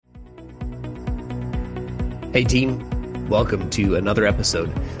Hey team, welcome to another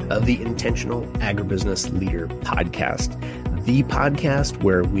episode of the Intentional Agribusiness Leader Podcast, the podcast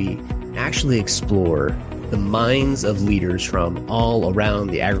where we actually explore the minds of leaders from all around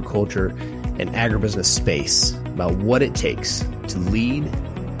the agriculture and agribusiness space about what it takes to lead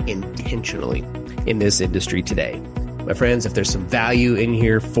intentionally in this industry today. My friends, if there's some value in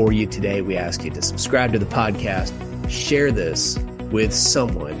here for you today, we ask you to subscribe to the podcast, share this with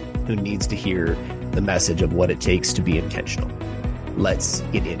someone who needs to hear the message of what it takes to be intentional. Let's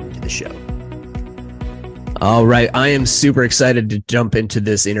get into the show. All right. I am super excited to jump into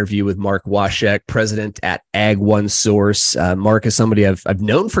this interview with Mark Waschek, president at Ag1 Source. Mark is somebody I've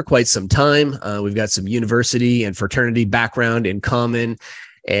known for quite some time. We've got some university and fraternity background in common.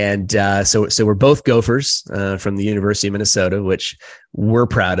 And so we're both Gophers from the University of Minnesota, which we're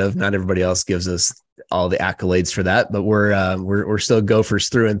proud of. Not everybody else gives us all the accolades for that, but we're still Gophers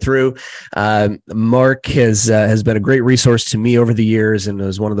through and through. Mark has been a great resource to me over the years, and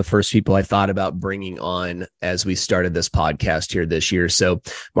was one of the first people I thought about bringing on as we started this podcast here this year. So,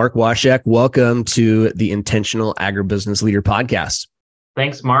 Mark Waschek, welcome to the Intentional Agribusiness Leader Podcast.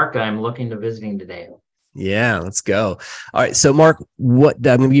 Thanks, Mark. I'm looking to visiting today. Yeah, let's go. All right. So, Mark, I'm going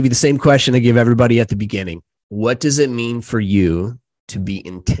to give you the same question I give everybody at the beginning. What does it mean for you to be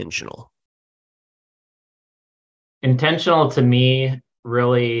intentional? Intentional to me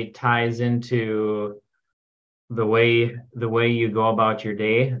really ties into the way you go about your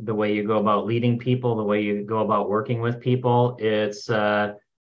day, the way you go about leading people, the way you go about working with people. It's the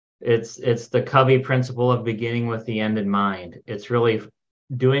Covey principle of beginning with the end in mind. It's really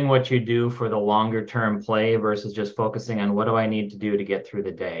doing what you do for the longer term play versus just focusing on what do I need to do to get through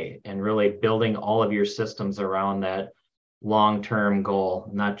the day, and really building all of your systems around that long-term goal,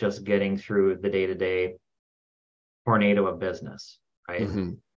 not just getting through the day-to-day tornado of business, right?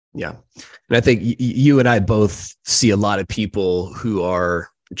 Mm-hmm. Yeah. And I think you and I both see a lot of people who are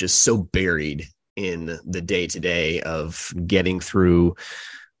just so buried in the day-to-day of getting through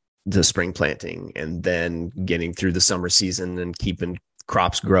the spring planting and then getting through the summer season and keeping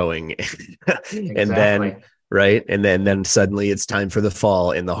crops growing. And then, right. And then suddenly it's time for the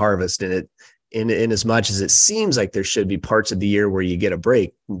fall and the harvest. And in as much as it seems like there should be parts of the year where you get a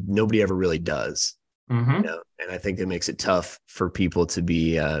break, nobody ever really does. Mm-hmm. You know? And I think it makes it tough for people to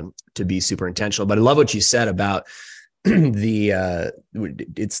be super intentional. But I love what you said about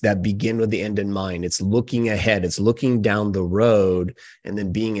it's that begin with the end in mind. It's looking ahead. It's looking down the road and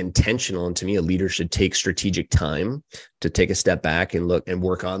then being intentional. And to me, a leader should take strategic time to take a step back and look and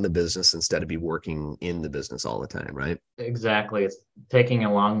work on the business instead of be working in the business all the time, right? Exactly. It's taking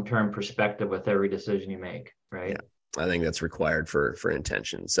a long-term perspective with every decision you make, right? Yeah. I think that's required for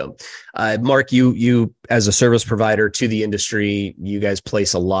intention. So, Mark, you as a service provider to the industry, you guys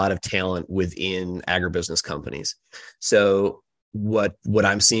place a lot of talent within agribusiness companies. So what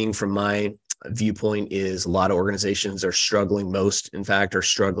I'm seeing from my viewpoint is a lot of organizations are struggling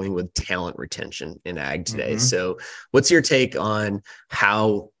with talent retention in ag today. Mm-hmm. So what's your take on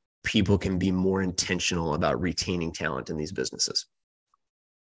how people can be more intentional about retaining talent in these businesses?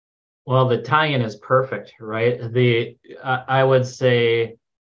 Well, the tie-in is perfect, right? I would say,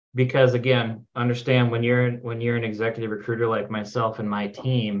 because again, understand when you're an executive recruiter like myself and my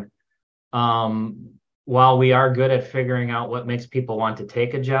team, while we are good at figuring out what makes people want to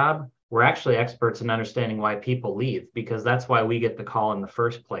take a job, we're actually experts in understanding why people leave, because that's why we get the call in the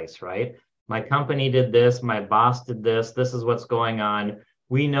first place, right? My company did this, my boss did this, this is what's going on.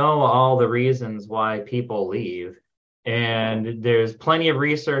 We know all the reasons why people leave. And there's plenty of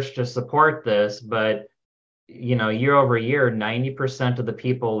research to support this, but year over year, 90% of the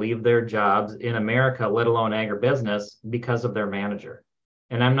people leave their jobs in America, let alone agribusiness, because of their manager.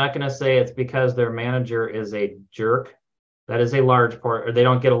 And I'm not going to say it's because their manager is a jerk. That is a large part, or they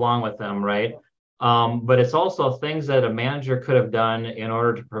don't get along with them, right? But it's also things that a manager could have done in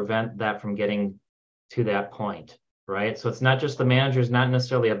order to prevent that from getting to that point, right? So it's not just the manager is not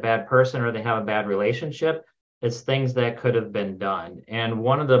necessarily a bad person or they have a bad relationship. It's things that could have been done. And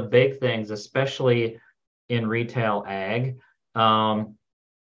one of the big things, especially in retail ag, I'm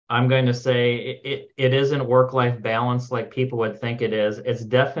going to say it isn't work-life balance like people would think it is. It's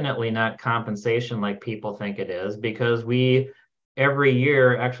definitely not compensation like people think it is, because every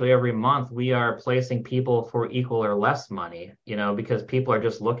year, actually every month, we are placing people for equal or less money, because people are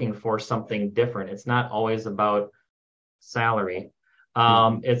just looking for something different. It's not always about salary.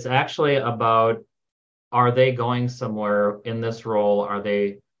 It's actually about, are they going somewhere in this role? Are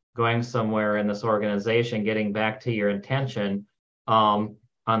they going somewhere in this organization? Getting back to your intention, on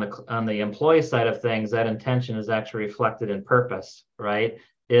the employee side of things, that intention is actually reflected in purpose, right?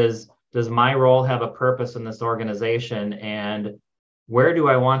 Is does my role have a purpose in this organization? And where do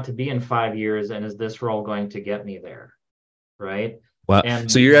I want to be in 5 years? And is this role going to get me there? Right. Wow. So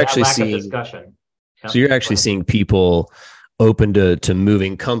And you're that actually lack of seeing, discussion. so Yep. you're actually seeing people open to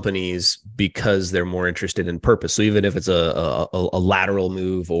moving companies because they're more interested in purpose. So even if it's a lateral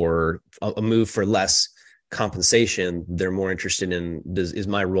move or a move for less compensation, they're more interested in, is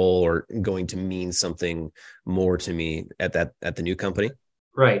my role or going to mean something more to me at the new company?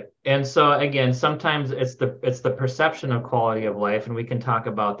 Right. And so again, sometimes it's the perception of quality of life, and we can talk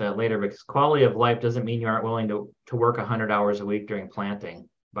about that later, because quality of life doesn't mean you aren't willing to work 100 hours a week during planting,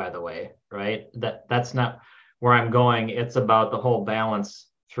 by the way, right? That's not where I'm going. It's about the whole balance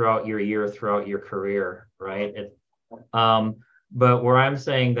throughout your year, throughout your career, right? But where I'm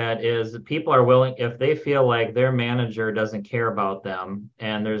saying that is people are willing, if they feel like their manager doesn't care about them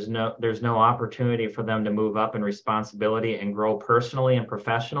and there's no opportunity for them to move up in responsibility and grow personally and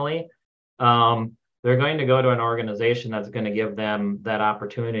professionally, they're going to go to an organization that's going to give them that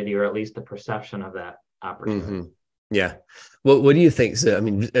opportunity, or at least the perception of that opportunity. Mm-hmm. Yeah. Well, what do you think? So, I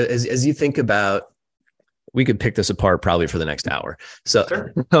mean, as you think about, we could pick this apart probably for the next hour. So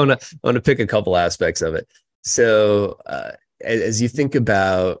Sure. I want to pick a couple aspects of it. So as you think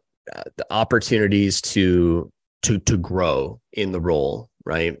about the opportunities to grow in the role,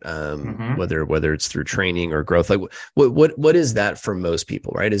 right? Whether it's through training or growth, like what is that for most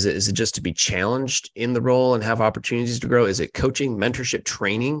people, right? Is it just to be challenged in the role and have opportunities to grow? Is it coaching, mentorship,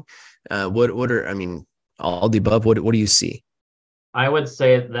 training? What are, I mean, all the above? What do you see? I would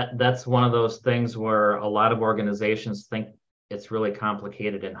say that that's one of those things where a lot of organizations think it's really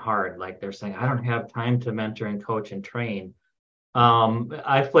complicated and hard. Like they're saying, I don't have time to mentor and coach and train.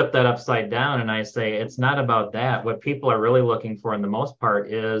 I flip that upside down and I say, it's not about that. What people are really looking for in the most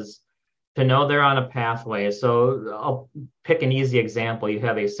part is to know they're on a pathway. So I'll pick an easy example. You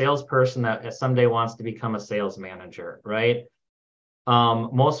have a salesperson that someday wants to become a sales manager, right?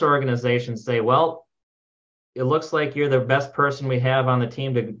 Most organizations say, well, it looks like you're the best person we have on the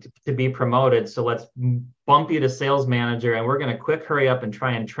team to be promoted. So let's bump you to sales manager, and we're going to quick hurry up and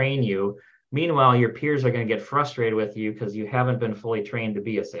try and train you. Meanwhile, your peers are going to get frustrated with you because you haven't been fully trained to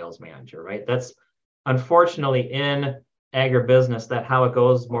be a sales manager, right? That's unfortunately in agribusiness, that how it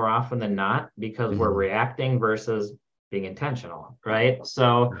goes more often than not, because we're reacting versus being intentional, right?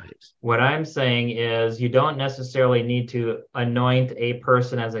 So what I'm saying is you don't necessarily need to anoint a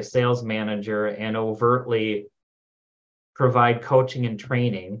person as a sales manager and overtly provide coaching and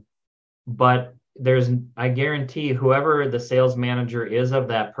training, but I guarantee whoever the sales manager is of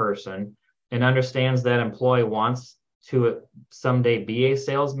that person and understands that employee wants to someday be a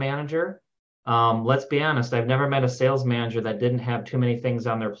sales manager. Let's be honest, I've never met a sales manager that didn't have too many things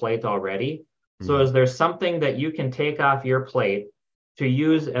on their plate already. So is there something that you can take off your plate to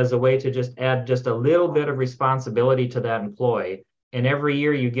use as a way to just add just a little bit of responsibility to that employee? And every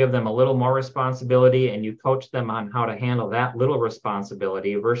year you give them a little more responsibility and you coach them on how to handle that little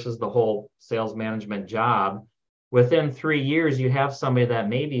responsibility versus the whole sales management job. Within 3 years, you have somebody that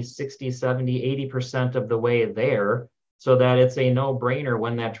may be 60, 70, 80% of the way there, so that it's a no-brainer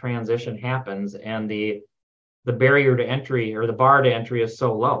when that transition happens. And the barrier to entry, or the bar to entry, is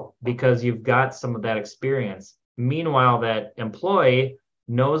so low because you've got some of that experience. Meanwhile, that employee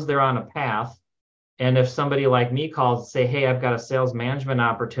knows they're on a path. And if somebody like me calls and say, hey, I've got a sales management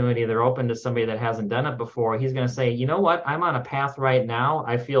opportunity, they're open to somebody that hasn't done it before, he's going to say, you know what? I'm on a path right now.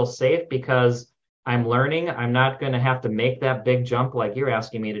 I feel safe because I'm learning. I'm not going to have to make that big jump like you're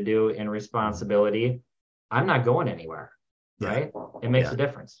asking me to do in responsibility. I'm not going anywhere, right? It makes a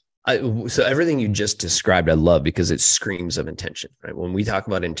difference. So everything you just described, I love, because it screams of intention, right? When we talk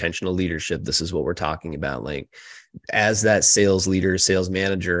about intentional leadership, this is what we're talking about. Like, as that sales leader, sales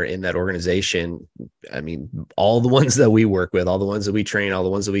manager in that organization, I mean, all the ones that we work with, all the ones that we train, all the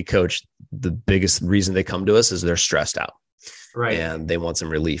ones that we coach, the biggest reason they come to us is they're stressed out. Right. And they want some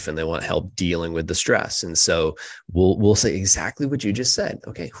relief and they want help dealing with the stress. And so we'll say exactly what you just said.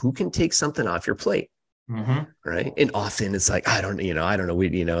 Okay, who can take something off your plate? Right. And often it's like, I don't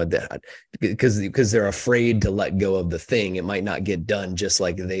know, because they're afraid to let go of the thing. It might not get done just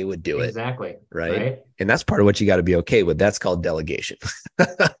like they would do it. Exactly. Right. And that's part of what you got to be okay with. That's called delegation.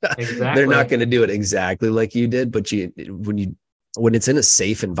 Exactly. They're not going to do it exactly like you did, but when it's in a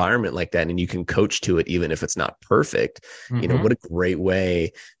safe environment like that and you can coach to it, even if it's not perfect, what a great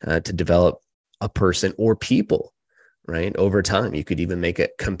way to develop a person or people. Right. Over time, you could even make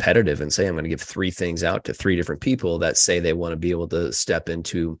it competitive and say, I'm going to give 3 things out to 3 different people that say they want to be able to step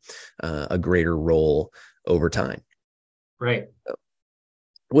into a greater role over time. Right.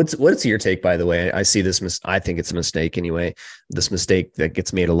 What's your take, by the way? I see this. I think it's a mistake anyway. This mistake that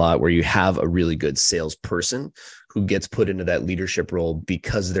gets made a lot, where you have a really good salesperson who gets put into that leadership role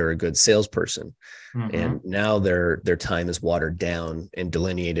because they're a good salesperson, and now their time is watered down and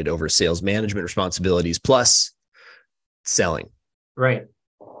delineated over sales management responsibilities plus selling. Right.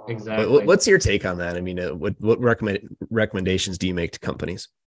 Exactly. What's your take on that? I mean, what recommendations do you make to companies?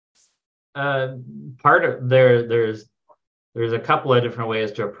 Part of there's a couple of different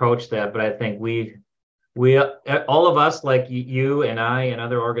ways to approach that, but I think we all of us, like you and I and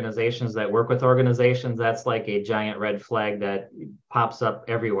other organizations that work with organizations, that's like a giant red flag that pops up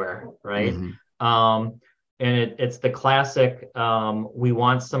everywhere, right? And it's the classic, we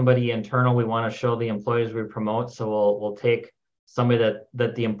want somebody internal, we want to show the employees we promote, so we'll take somebody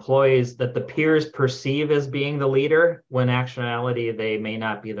that the employees, that the peers perceive as being the leader, when actuality they may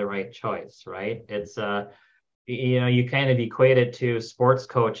not be the right choice, right? It's you kind of equate it to sports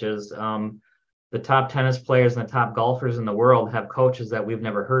coaches. The top tennis players and the top golfers in the world have coaches that we've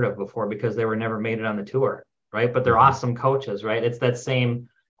never heard of before because they were never made it on the tour, right? But they're awesome coaches, right? It's that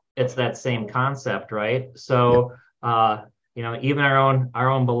same concept, right? So even our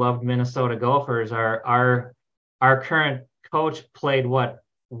own beloved Minnesota Gophers, our current coach played what,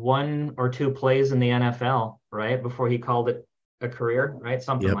 1 or 2 plays in the NFL, right, before he called it a career, right?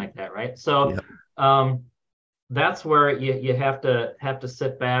 Something like that, right? So that's where you have to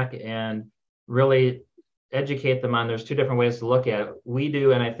sit back and really educate them on. There's 2 different ways to look at it. We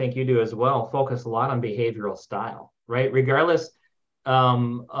do, and I think you do as well, focus a lot on behavioral style, right? Regardless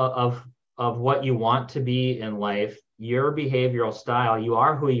of what you want to be in life, your behavioral style, you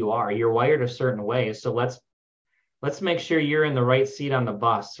are who you are. You're wired a certain way. So let's make sure you're in the right seat on the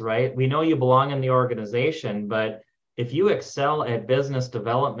bus, right? We know you belong in the organization, but if you excel at business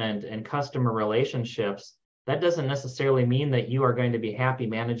development and customer relationships, that doesn't necessarily mean that you are going to be happy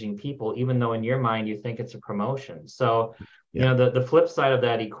managing people, even though in your mind you think it's a promotion. So, the flip side of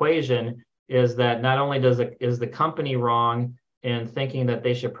that equation is that not only is the company wrong in thinking that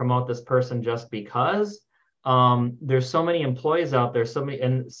they should promote this person just because, there's so many employees out there,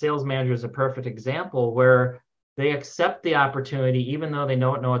 and sales manager is a perfect example, where they accept the opportunity even though they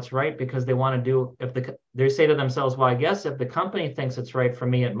don't know it's right, because they want to do, they say to themselves, well, I guess if the company thinks it's right for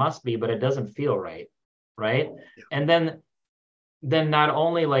me, it must be, but it doesn't feel right. Right. And then not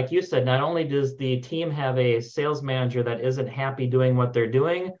only, like you said, not only does the team have a sales manager that isn't happy doing what they're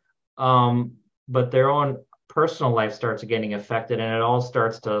doing, but their own personal life starts getting affected, and it all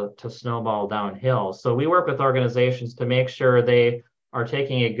starts to snowball downhill. So we work with organizations to make sure they are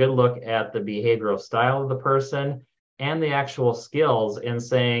taking a good look at the behavioral style of the person and the actual skills, and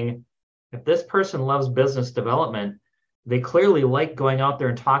saying, if this person loves business development, they clearly like going out there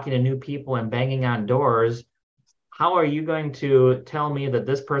and talking to new people and banging on doors. How are you going to tell me that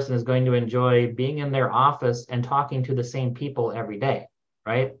this person is going to enjoy being in their office and talking to the same people every day,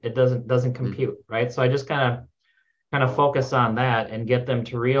 right? It doesn't compute, right? So I just kind of focus on that and get them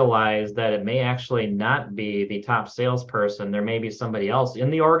to realize that it may actually not be the top salesperson. There may be somebody else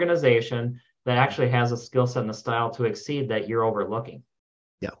in the organization that actually has a skill set and a style to exceed that you're overlooking.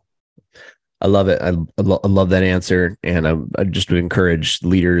 I love it. I love that answer. And I just would encourage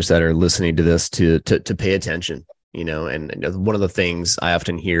leaders that are listening to this to pay attention, and one of the things I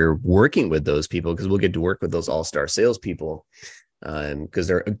often hear working with those people, because we'll get to work with those all-star salespeople, because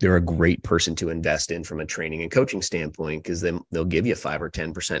they're a great person to invest in from a training and coaching standpoint, because then they'll give you 5 or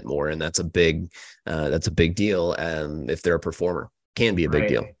 10% more. And that's a big deal. If they're a performer, can be a big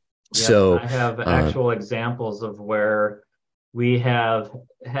deal. Yes, so I have actual examples of where we have,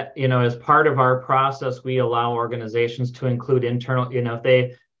 as part of our process, we allow organizations to include internal,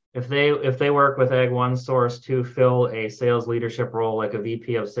 if they work with Ag1 Source to fill a sales leadership role, like a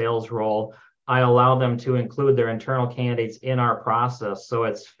VP of sales role, I allow them to include their internal candidates in our process. So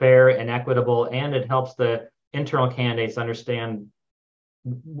it's fair and equitable, and it helps the internal candidates understand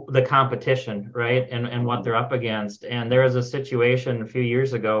the competition, right? And what they're up against. And there was a situation a few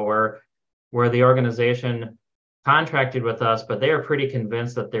years ago where the organization contracted with us, but they were pretty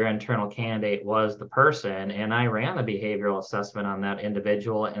convinced that their internal candidate was the person. And I ran a behavioral assessment on that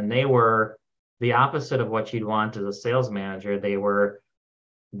individual, and they were the opposite of what you'd want as a sales manager.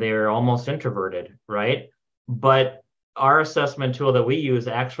 They're almost introverted, right? But our assessment tool that we use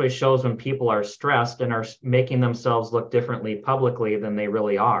actually shows when people are stressed and are making themselves look differently publicly than they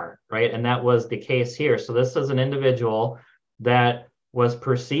really are, right? And that was the case here. So this is an individual that was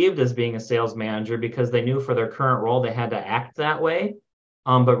perceived as being a sales manager because they knew for their current role they had to act that way.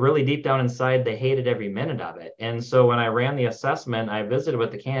 But really deep down inside, they hated every minute of it. And so when I ran the assessment, I visited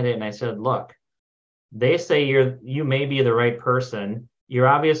with the candidate and I said, look, they say you may be the right person. you're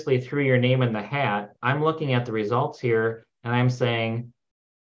obviously threw your name in the hat. I'm looking at the results here and I'm saying,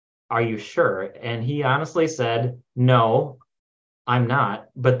 are you sure? And he honestly said, no, I'm not,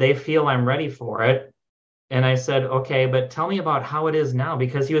 but they feel I'm ready for it. And I said, okay, but tell me about how it is now,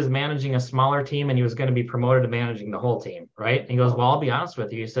 because he was managing a smaller team and he was going to be promoted to managing the whole team, right? And he goes, well, I'll be honest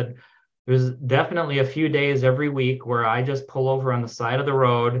with you. He said, there's definitely a few days every week where I just pull over on the side of the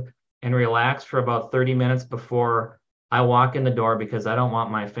road and relax for about 30 minutes before I walk in the door, because I don't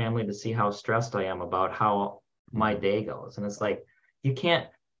want my family to see how stressed I am about how my day goes. And it's like, you can't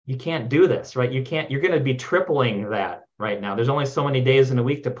do this, right? You're going to be tripling that right now. There's only so many days in a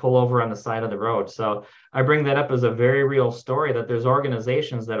week to pull over on the side of the road. So I bring that up as a very real story, that there's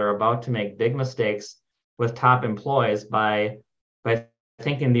organizations that are about to make big mistakes with top employees by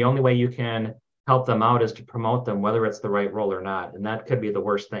thinking the only way you can help them out is to promote them, whether it's the right role or not. And that could be the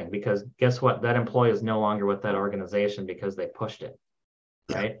worst thing, because guess what? That employee is no longer with that organization because they pushed it,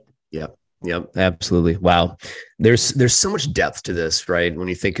 right? Yeah. Yep, absolutely. Wow. There's so much depth to this, right? When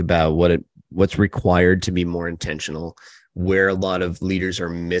you think about what's required to be more intentional, where a lot of leaders are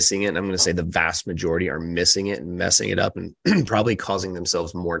missing it. And I'm going to say the vast majority are missing it and messing it up and probably causing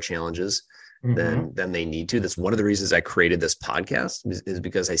themselves more challenges than they need to. That's one of the reasons I created this podcast, is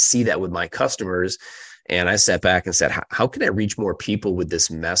because I see that with my customers. And I sat back and said, how can I reach more people with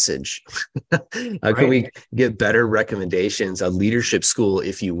this message? How can we get better recommendations, a leadership school,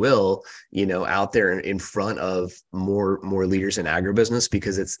 if you will, out there in front of more leaders in agribusiness,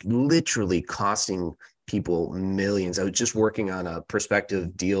 because it's literally costing people millions. I was just working on a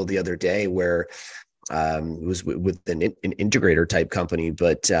prospective deal the other day where it was with an integrator type company,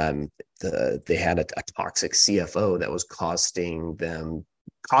 but they had a toxic CFO that was causing them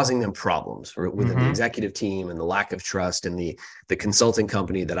problems within the executive team, and the lack of trust. And the consulting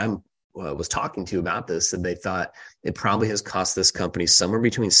company that I'm was talking to about this, and they thought it probably has cost this company somewhere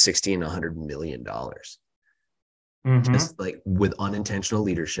between 60 and $100 million. Just like with unintentional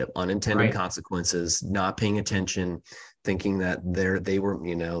leadership, unintended consequences, not paying attention, thinking that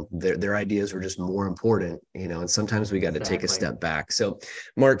their ideas were just more important, and sometimes we got to take a step back. So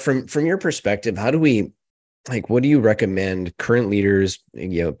Mark, from your perspective, how do we, what do you recommend current leaders,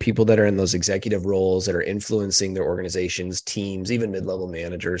 people that are in those executive roles that are influencing their organizations, teams, even mid-level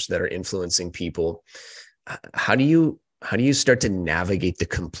managers that are influencing people? How do you start to navigate the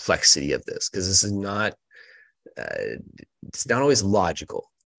complexity of this? Because this is not, it's not always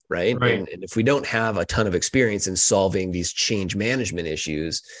logical, right? And if we don't have a ton of experience in solving these change management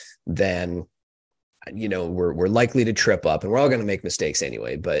issues, then we're likely to trip up, and we're all going to make mistakes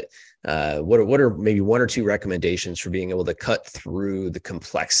anyway. But what are maybe one or two recommendations for being able to cut through the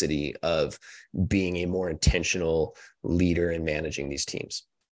complexity of being a more intentional leader and managing these teams?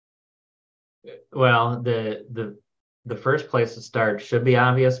 Well, the first place to start should be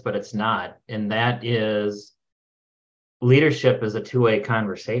obvious, but it's not. And that is, leadership is a two-way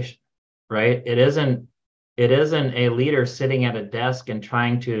conversation, right? It isn't a leader sitting at a desk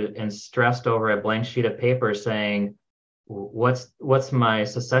and stressed over a blank sheet of paper saying, what's my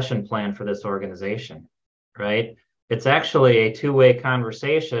succession plan for this organization, right? It's actually a two-way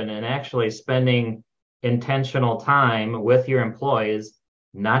conversation, and actually spending intentional time with your employees,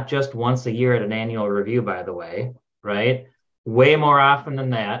 not just once a year at an annual review, by the way, right? Way more often than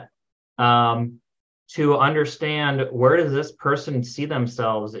that, to understand, where does this person see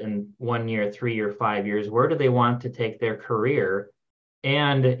themselves in 1 year, 3 year, 5 years? Where do they want to take their career?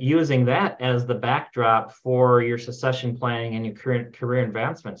 And using that as the backdrop for your succession planning and your current career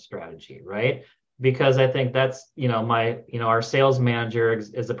advancement strategy, right? Because I think that's, our sales manager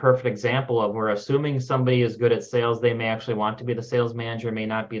is a perfect example of, we're assuming somebody is good at sales. They may actually want to be the sales manager, may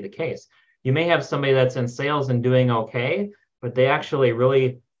not be the case. You may have somebody that's in sales and doing okay, but they actually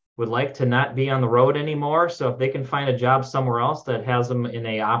really would like to not be on the road anymore. So if they can find a job somewhere else that has them in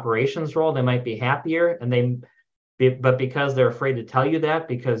a operations role, they might be happier. But because they're afraid to tell you that,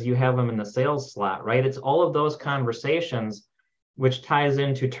 because you have them in the sales slot, right? It's all of those conversations which ties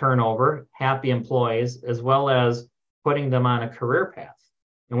into turnover, happy employees, as well as putting them on a career path.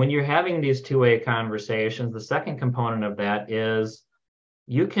 And when you're having these two-way conversations, the second component of that is,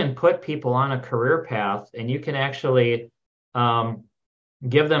 you can put people on a career path, and you can actually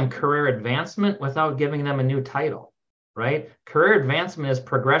give them career advancement without giving them a new title, right? Career advancement is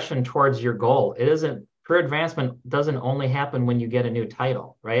progression towards your goal. Career advancement doesn't only happen when you get a new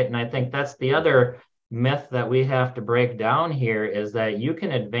title, right? And I think that's the other myth that we have to break down here, is that you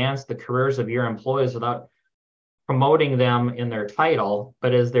can advance the careers of your employees without promoting them in their title,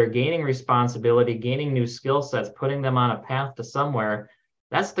 but as they're gaining responsibility, gaining new skill sets, putting them on a path to somewhere,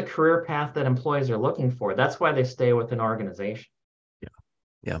 that's the career path that employees are looking for. That's why they stay with an organization.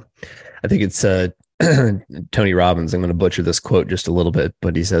 Yeah. I think it's Tony Robbins. I'm going to butcher this quote just a little bit,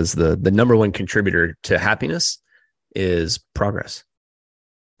 but he says the number one contributor to happiness is progress.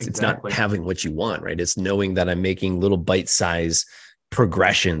 It's not Exactly. having what you want, right? It's knowing that I'm making little bite-sized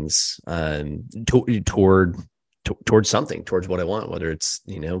progressions towards something, towards what I want, whether it's,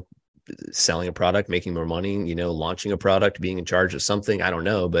 selling a product, making more money, launching a product, being in charge of something. I don't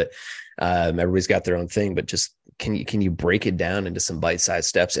know, but everybody's got their own thing. But just can you break it down into some bite-sized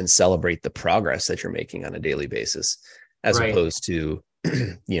steps and celebrate the progress that you're making on a daily basis, as Right. opposed to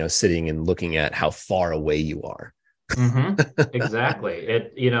sitting and looking at how far away you are. Exactly.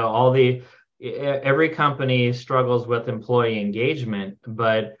 Every company struggles with employee engagement,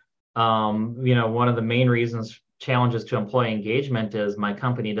 but one of the main challenges to employee engagement is my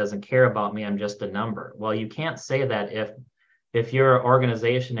company doesn't care about me. I'm just a number. Well, you can't say that if your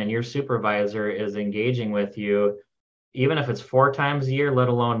organization and your supervisor is engaging with you, even if it's 4 times a year, let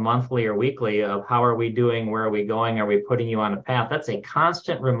alone monthly or weekly, of how are we doing, where are we going, are we putting you on a path? That's a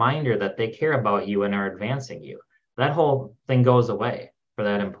constant reminder that they care about you and are advancing you. That whole thing goes away for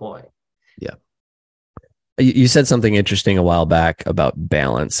that employee. Yeah. You said something interesting a while back about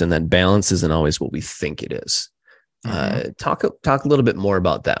balance, and that balance isn't always what we think it is. Talk a little bit more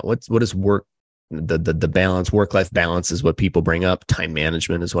about that. What is work? The balance, work-life balance is what people bring up. Time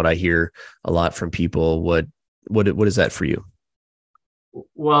management is what I hear a lot from people. What is that for you?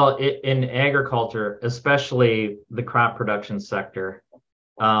 Well, in agriculture, especially the crop production sector,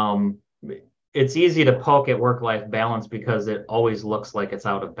 it's easy to poke at work-life balance because it always looks like it's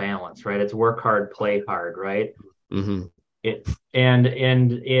out of balance, right? It's work hard, play hard, right? Mm-hmm. It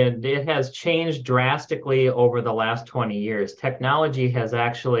has changed drastically over the last 20 years. Technology has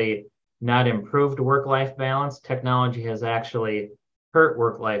actually not improved work-life balance. Technology has actually hurt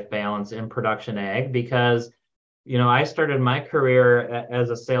work-life balance in production ag because I started my career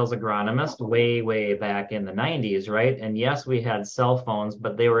as a sales agronomist way back in the 90s, right? And yes, we had cell phones,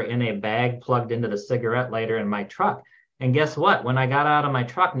 but they were in a bag plugged into the cigarette lighter in my truck. And guess what? When I got out of my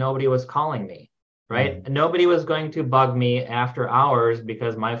truck, nobody was calling me, right? Mm-hmm. Nobody was going to bug me after hours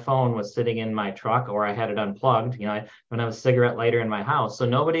because my phone was sitting in my truck or I had it unplugged. I don't have a cigarette lighter in my house. So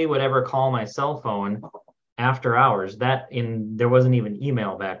nobody would ever call my cell phone after hours. There wasn't even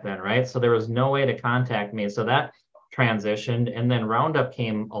email back then, right? So there was no way to contact me. So that transitioned, and then Roundup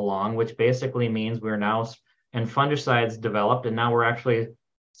came along, which basically means and fungicides developed, and now we're actually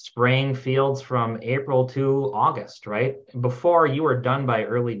spraying fields from April to August, right? Before, you were done by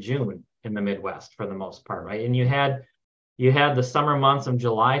early June in the Midwest for the most part, right? And you had the summer months of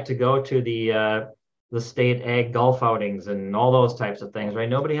July to go to the state ag golf outings and all those types of things, right?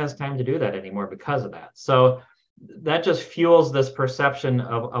 Nobody has time to do that anymore because of that. So that just fuels this perception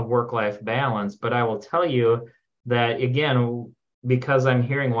of work-life balance. But I will tell you that, again, because I'm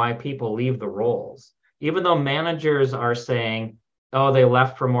hearing why people leave the roles, even though managers are saying, oh, they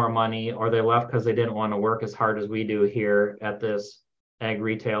left for more money, or they left because they didn't want to work as hard as we do here at this ag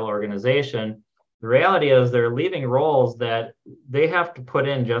retail organization, the reality is they're leaving roles that they have to put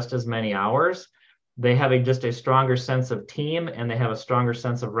in just as many hours. They have just a stronger sense of team, and they have a stronger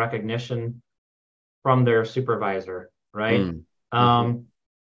sense of recognition from their supervisor, right? Mm-hmm.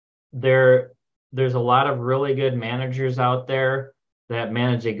 There's a lot of really good managers out there that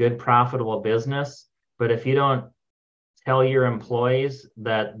manage a good, profitable business. But if you don't tell your employees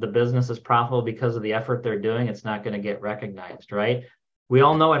that the business is profitable because of the effort they're doing, it's not going to get recognized, right? We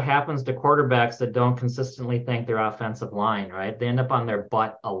all know what happens to quarterbacks that don't consistently thank their offensive line, right? They end up on their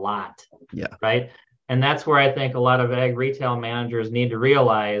butt a lot, right? And that's where I think a lot of ag retail managers need to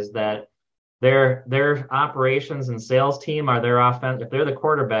realize that their operations and sales team are their offense. If they're the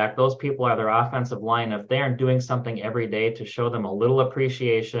quarterback, those people are their offensive line. If they aren't doing something every day to show them a little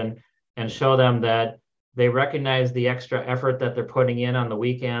appreciation and show them that they recognize the extra effort that they're putting in on the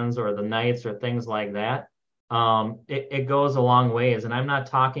weekends or the nights or things like that, it goes a long ways. And I'm not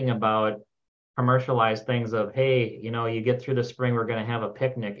talking about commercialized things of, hey, you get through the spring, we're going to have a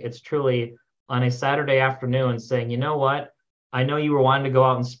picnic. It's truly on a Saturday afternoon saying, you know what? I know you were wanting to go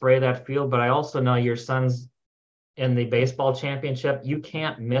out and spray that field, but I also know your son's in the baseball championship. You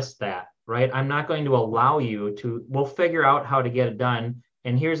can't miss that, right? I'm not going to allow you to. We'll figure out how to get it done.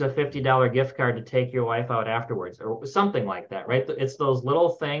 And here's a $50 gift card to take your wife out afterwards, or something like that, right? It's those little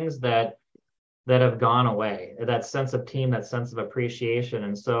things that have gone away, that sense of team, that sense of appreciation.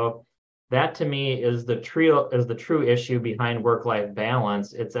 And so that to me is the true issue behind work-life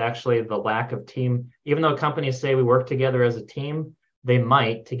balance. It's actually the lack of team. Even though companies say we work together as a team, they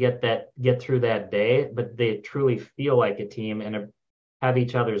might to get through that day, but they truly feel like a team and have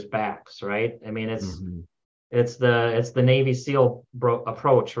each other's backs, right? I mean, It's the Navy SEAL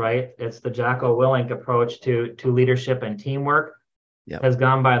approach, right? It's the Jocko Willink approach to leadership and teamwork. Yep. Has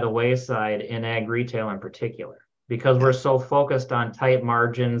gone by the wayside in ag retail in particular because we're so focused on tight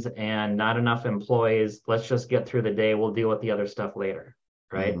margins and not enough employees. Let's just get through the day. We'll deal with the other stuff later,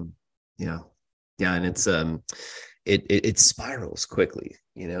 right? Mm-hmm. Yeah, yeah, and it's it spirals quickly,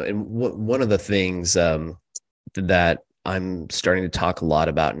 And one of the things that I'm starting to talk a lot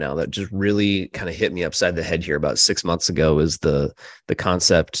about now that just really kind of hit me upside the head here about 6 months ago is the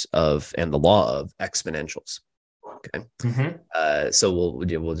concept of and the law of exponentials. Okay. So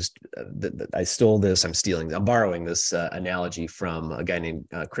we'll just, I stole this. I'm borrowing this analogy from a guy named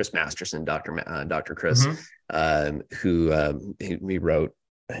Chris Masterson, Dr. Chris, who he wrote,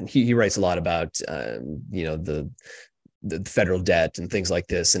 and he writes a lot about, the federal debt and things like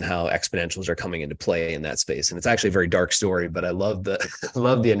this and how exponentials are coming into play in that space. And it's actually a very dark story, but I love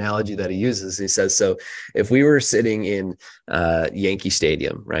the analogy that he uses. He says, so if we were sitting in Yankee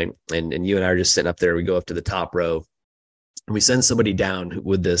Stadium, right? And you and I are just sitting up there, we go up to the top row and we send somebody down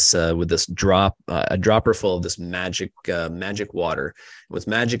with this drop, a dropper full of this magic water. What's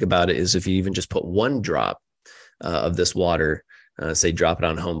magic about it is if you even just put one drop of this water, say drop it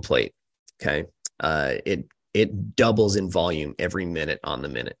on home plate. Okay. It doubles in volume every minute on the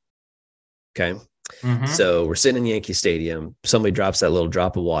minute. Okay. So we're sitting in Yankee Stadium. Somebody drops that little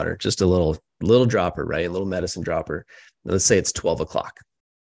drop of water, just a little dropper, right? A little medicine dropper. Let's say it's 12 o'clock.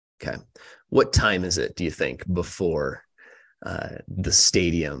 Okay. What time is it, do you think, before the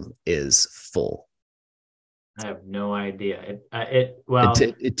stadium is full? I have no idea.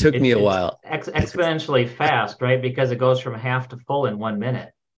 It took me a while. Exponentially fast, right? Because it goes from half to full in 1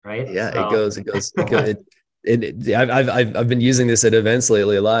 minute, right? Yeah, so. It goes. I've been using this at events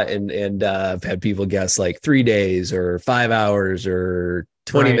lately a lot, and I've had people guess like 3 days or 5 hours or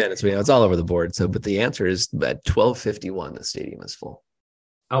 20 minutes. It's all over the board. So, but the answer is at 12:51, the stadium is full.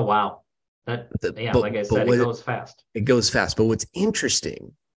 Oh wow! Like I said, it goes fast. It goes fast. But what's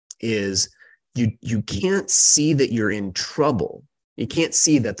interesting is you can't see that you're in trouble. You can't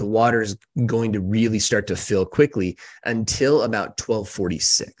see that the water is going to really start to fill quickly until about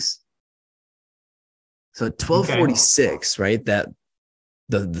 12:46. So at 12:46, right, that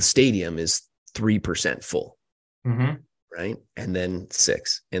the stadium is 3% full, right? And then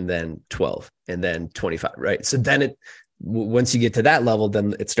 6, and then 12, and then 25, right? So then once you get to that level,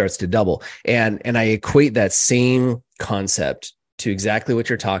 then it starts to double. And I equate that same concept to exactly what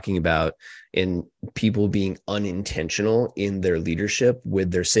you're talking about in people being unintentional in their leadership with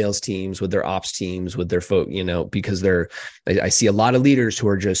their sales teams, with their ops teams, with their folk, because I see a lot of leaders who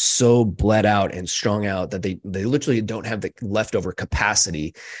are just so bled out and strung out that they literally don't have the leftover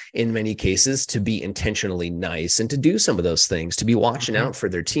capacity in many cases to be intentionally nice and to do some of those things, to be watching out for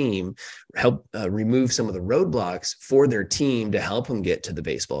their team, help remove some of the roadblocks for their team to help them get to the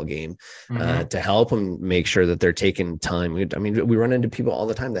baseball game, to help them make sure that they're taking time. I mean, we run into people all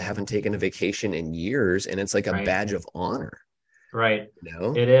the time that haven't taken a vacation in years, and it's like a badge of honor. Right.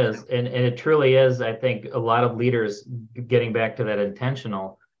 It is. And it truly is. I think a lot of leaders, getting back to that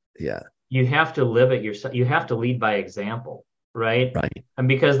intentional, you have to live it yourself. You have to lead by example. Right. And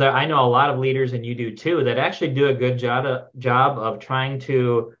because I know a lot of leaders, and you do too, that actually do a good job of trying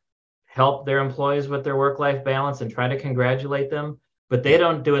to help their employees with their work-life balance and try to congratulate them, but they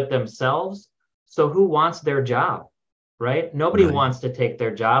don't do it themselves. So who wants their job? Right? Nobody wants to take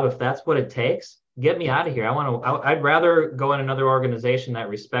their job. If that's what it takes, get me out of here. I'd rather go in another organization that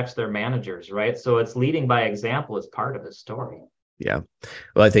respects their managers, right? So it's leading by example is part of the story. Yeah.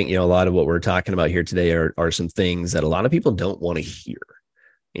 Well, I think, a lot of what we're talking about here today are some things that a lot of people don't want to hear.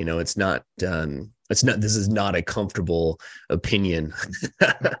 This is not a comfortable opinion.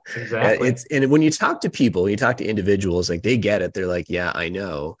 Exactly. And when you talk to people, you talk to individuals, like they get it. They're like, yeah, I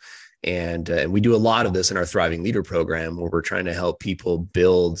know. And we do a lot of this in our Thriving Leader program, where we're trying to help people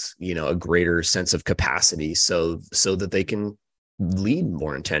build, a greater sense of capacity so that they can lead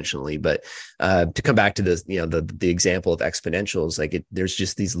more intentionally. But to come back to this, the example of exponentials, there's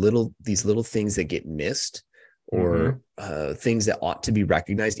just these little things that get missed, or things that ought to be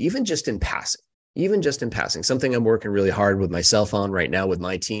recognized, even just in passing. Something I'm working really hard with myself on right now with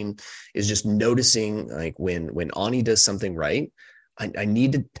my team is just noticing, like when Ani does something right, I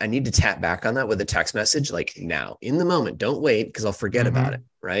need to tap back on that with a text message, like now, in the moment. Don't wait, because I'll forget about it,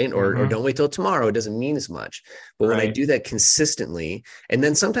 right? Or don't wait till tomorrow. It doesn't mean as much. But when I do that consistently, and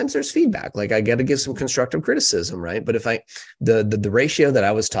then sometimes there's feedback, like I got to give some constructive criticism, right? But if the ratio that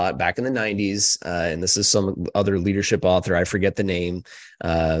I was taught back in the 90s, and this is some other leadership author, I forget the name,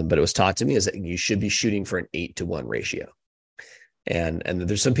 but it was taught to me, is that you should be shooting for an 8-to-1 ratio. And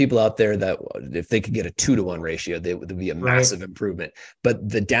there's some people out there that if they could get a 2-to-1 ratio, they would be a massive improvement. But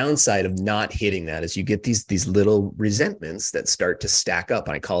the downside of not hitting that is you get these little resentments that start to stack up.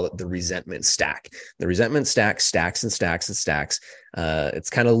 I call it the resentment stack. The resentment stack stacks and stacks and stacks. It's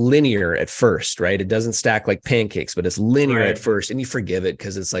kind of linear at first, right? It doesn't stack like pancakes, but it's linear at first, and you forgive it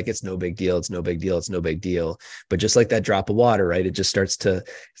because it's like, it's no big deal. It's no big deal. It's no big deal. But just like that drop of water, right? It just starts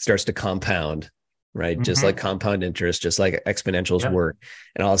to compound. Right. Mm-hmm. Just like compound interest, just like exponentials work.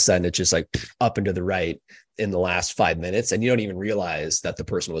 And all of a sudden it's just like up and to the right in the last 5 minutes. And you don't even realize that the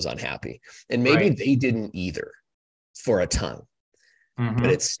person was unhappy. And maybe they didn't either for a ton,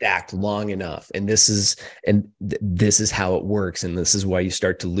 but it's stacked long enough. And this is how it works. And this is why you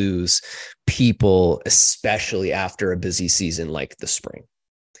start to lose people, especially after a busy season like the spring.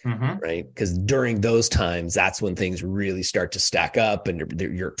 Right. Because during those times, that's when things really start to stack up and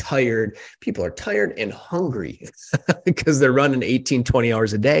you're tired. People are tired and hungry because they're running 18, 20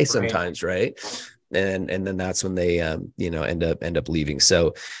 hours a day sometimes. Right. And then that's when they, end up leaving.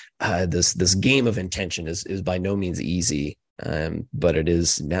 So this game of intention is by no means easy, but it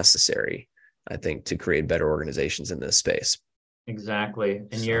is necessary, I think, to create better organizations in this space. Exactly.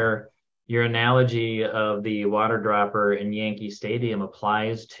 And your analogy of the water dropper in Yankee Stadium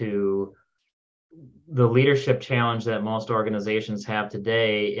applies to the leadership challenge that most organizations have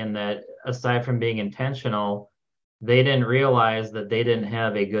today, in that aside from being intentional, they didn't realize that they didn't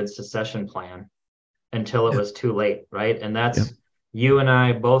have a good succession plan until it was too late, right? And that's you and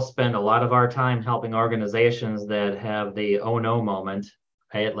I both spend a lot of our time helping organizations that have the oh no moment,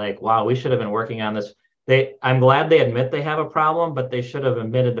 right? Like, wow, we should have been working on this. I'm glad they admit they have a problem, but they should have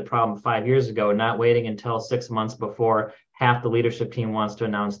admitted the problem 5 years ago, not waiting until 6 months before half the leadership team wants to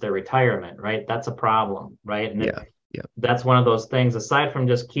announce their retirement, right? That's a problem, right? And that's one of those things, aside from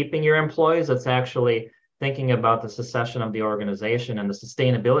just keeping your employees, it's actually thinking about the succession of the organization and the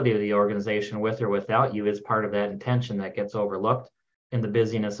sustainability of the organization with or without you is part of that intention that gets overlooked in the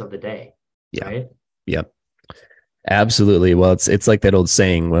busyness of the day. Right? Yep. Absolutely. Well, it's like that old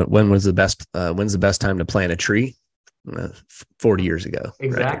saying, when's the best time to plant a tree? 40 years ago.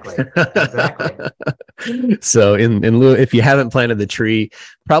 Exactly. Right? Exactly. So in lieu, if you haven't planted the tree,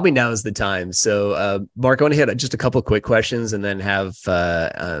 probably now is the time. So Mark, I want to hit just a couple of quick questions and then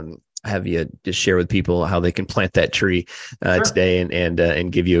have you just share with people how they can plant that tree today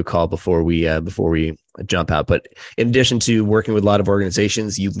and give you a call before we jump out. But in addition to working with a lot of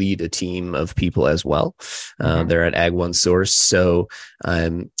organizations, you lead a team of people as well. They're at Ag1 Source. So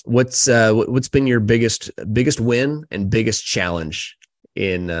what's been your biggest win and biggest challenge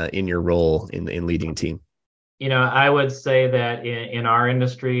in your role in leading a team? I would say that in our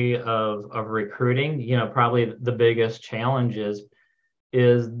industry of recruiting, probably the biggest challenge is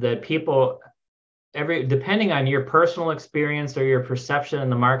that people, depending on your personal experience or your perception in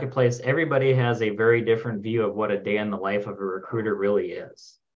the marketplace, everybody has a very different view of what a day in the life of a recruiter really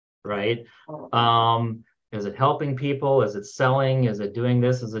is, right? Is it helping people? Is it selling? Is it doing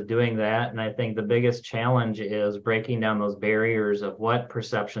this? Is it doing that? And I think the biggest challenge is breaking down those barriers of what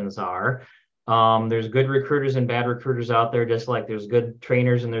perceptions are. There's good recruiters and bad recruiters out there, just like there's good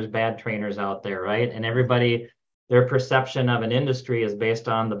trainers and there's bad trainers out there, right? And their perception of an industry is based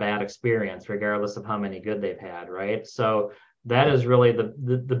on the bad experience, regardless of how many good they've had, right? So that is really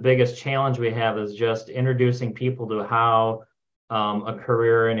the biggest challenge we have, is just introducing people to how a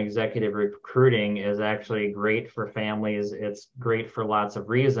career in executive recruiting is actually great for families. It's great for lots of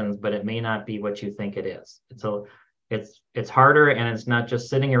reasons, but it may not be what you think it is. It's harder, and it's not just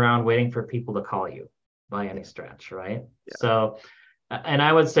sitting around waiting for people to call you by any stretch, right? Yeah. So, and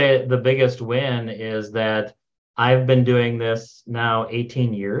I would say the biggest win is that I've been doing this now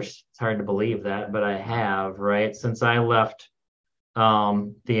 18 years. It's hard to believe that, but I have, right? Since I left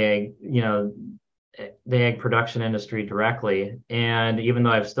the ag production industry directly. And even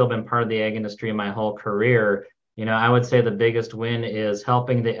though I've still been part of the ag industry my whole career, I would say the biggest win is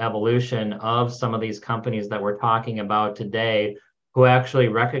helping the evolution of some of these companies that we're talking about today, who actually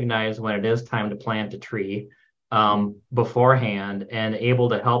recognize when it is time to plant a tree beforehand and able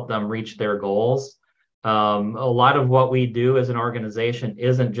to help them reach their goals. A lot of what we do as an organization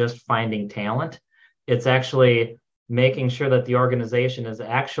isn't just finding talent. It's actually making sure that the organization is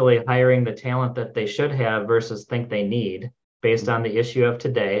actually hiring the talent that they should have versus think they need based on the issue of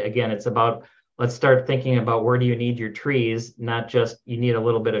today. Again, it's about, let's start thinking about where do you need your trees, not just you need a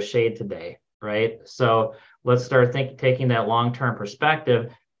little bit of shade today, right? So let's start taking that long-term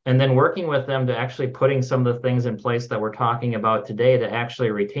perspective and then working with them to actually putting some of the things in place that we're talking about today to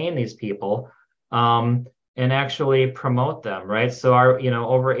actually retain these people. and actually promote them, right? So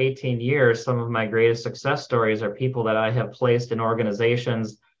over 18 years, some of my greatest success stories are people that I have placed in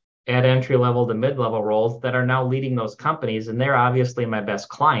organizations at entry level to mid-level roles that are now leading those companies. And they're obviously my best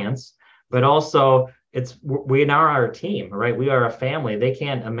clients, but also we now are a team, right? We are a family. They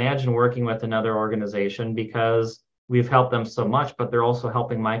can't imagine working with another organization because we've helped them so much, but they're also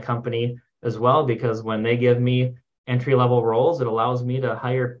helping my company as well, because when they give me entry-level roles, it allows me to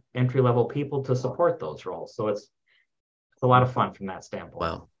hire entry-level people to support those roles. So it's a lot of fun from that standpoint.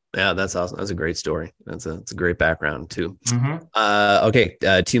 Wow. Yeah, that's awesome. That's a great story. It's a great background too. Mm-hmm. Okay,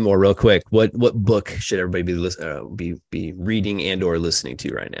 two more real quick. What book should everybody be reading and or listening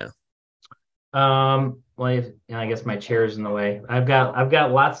to right now? Well, I guess my chair is in the way. I've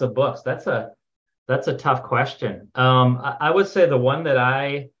got lots of books. That's a tough question. I would say the one that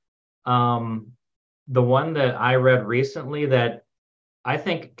I read recently that I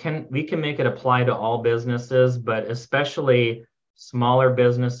think we can make it apply to all businesses, but especially smaller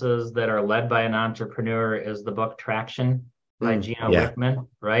businesses that are led by an entrepreneur, is the book Traction by Gino Wickman,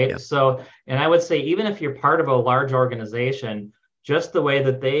 right? Yeah. So, and I would say, even if you're part of a large organization, just the way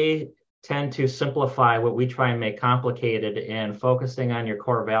that they tend to simplify what we try and make complicated, and focusing on your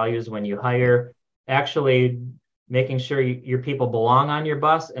core values when you hire, actually making sure your people belong on your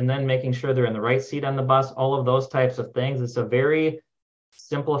bus, and then making sure they're in the right seat on the bus, all of those types of things. It's a very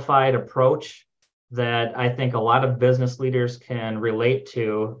simplified approach that I think a lot of business leaders can relate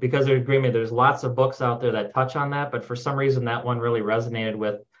to, because there's lots of books out there that touch on that, but for some reason that one really resonated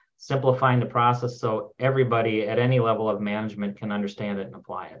with simplifying the process so everybody at any level of management can understand it and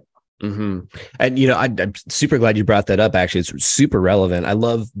apply it. Mm-hmm. And, I'm super glad you brought that up. Actually, it's super relevant. I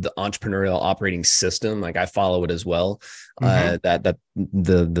love the entrepreneurial operating system. Like, I follow it as well. Mm-hmm. That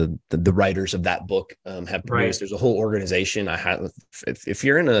the writers of that book have produced. Right. There's a whole organization. If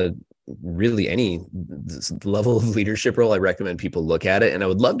you're in any level of leadership role, I recommend people look at it. And I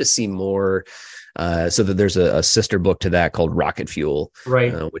would love to see more. So that there's a sister book to that called Rocket Fuel,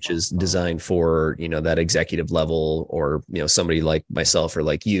 right? Which is designed for, that executive level, or, somebody like myself or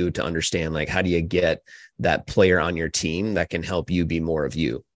like you, to understand, like, how do you get that player on your team that can help you be more of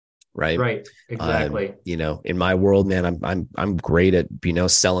you? Right. Exactly. In my world, man, I'm great at,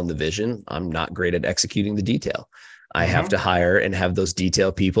 selling the vision. I'm not great at executing the detail. I have to hire and have those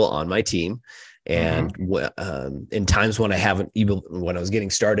detail people on my team. And in times when when I was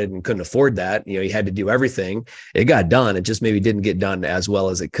getting started and couldn't afford that, you had to do everything. It got done. It just maybe didn't get done as well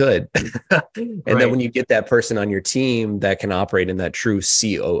as it could. And then when you get that person on your team that can operate in that true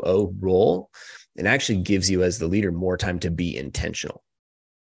COO role, it actually gives you, as the leader, more time to be intentional.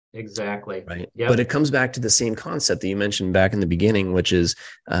 Exactly. Right. Yep. But it comes back to the same concept that you mentioned back in the beginning, which is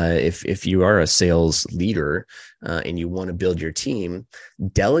if you are a sales leader and you want to build your team,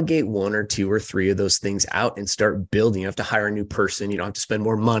 delegate one or two or three of those things out and start building. You have to hire a new person. You don't have to spend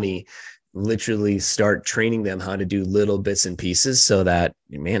more money. Literally start training them how to do little bits and pieces, so that,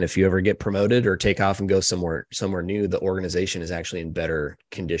 man, if you ever get promoted or take off and go somewhere new, the organization is actually in better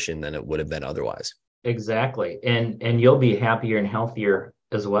condition than it would have been otherwise. Exactly. And you'll be happier and healthier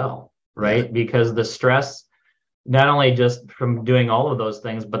as well, right? Yeah. Because the stress, not only just from doing all of those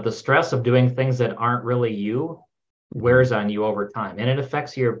things, but the stress of doing things that aren't really you wears on you over time. And it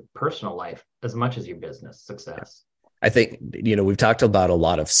affects your personal life as much as your business success. I think, we've talked about a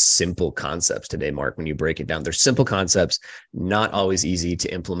lot of simple concepts today, Mark. When you break it down, they're simple concepts, not always easy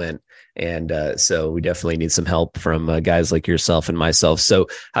to implement. And so we definitely need some help from guys like yourself and myself. So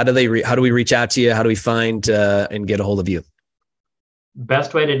how do we reach out to you? How do we find and get a hold of you?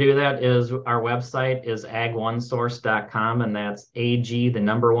 Best way to do that is our website is ag1source.com, and that's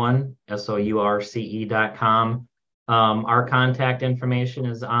AG1 SOURCE.com. Our contact information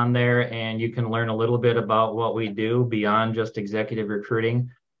is on there, and you can learn a little bit about what we do beyond just executive recruiting,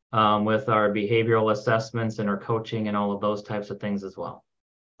 with our behavioral assessments and our coaching and all of those types of things as well.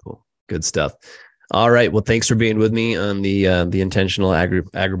 Cool. Good stuff. All right. Well, thanks for being with me on the Intentional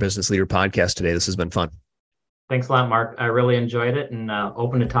Agribusiness Leader podcast today. This has been fun. Thanks a lot, Mark. I really enjoyed it, and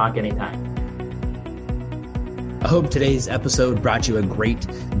open to talk anytime. I hope today's episode brought you a great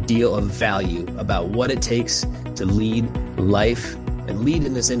deal of value about what it takes to lead life and lead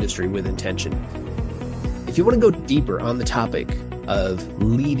in this industry with intention. If you want to go deeper on the topic of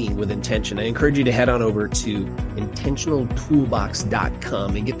leading with intention, I encourage you to head on over to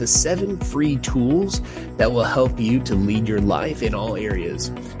intentionaltoolbox.com and get the 7 free tools that will help you to lead your life in all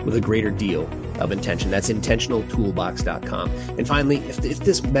areas with a greater deal of intention. That's intentionaltoolbox.com. And finally, if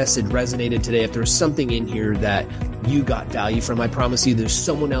this message resonated today, if there's something in here that you got value from, I promise you there's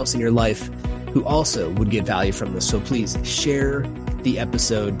someone else in your life who also would get value from this. So please share the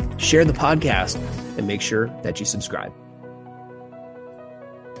episode, share the podcast, and make sure that you subscribe.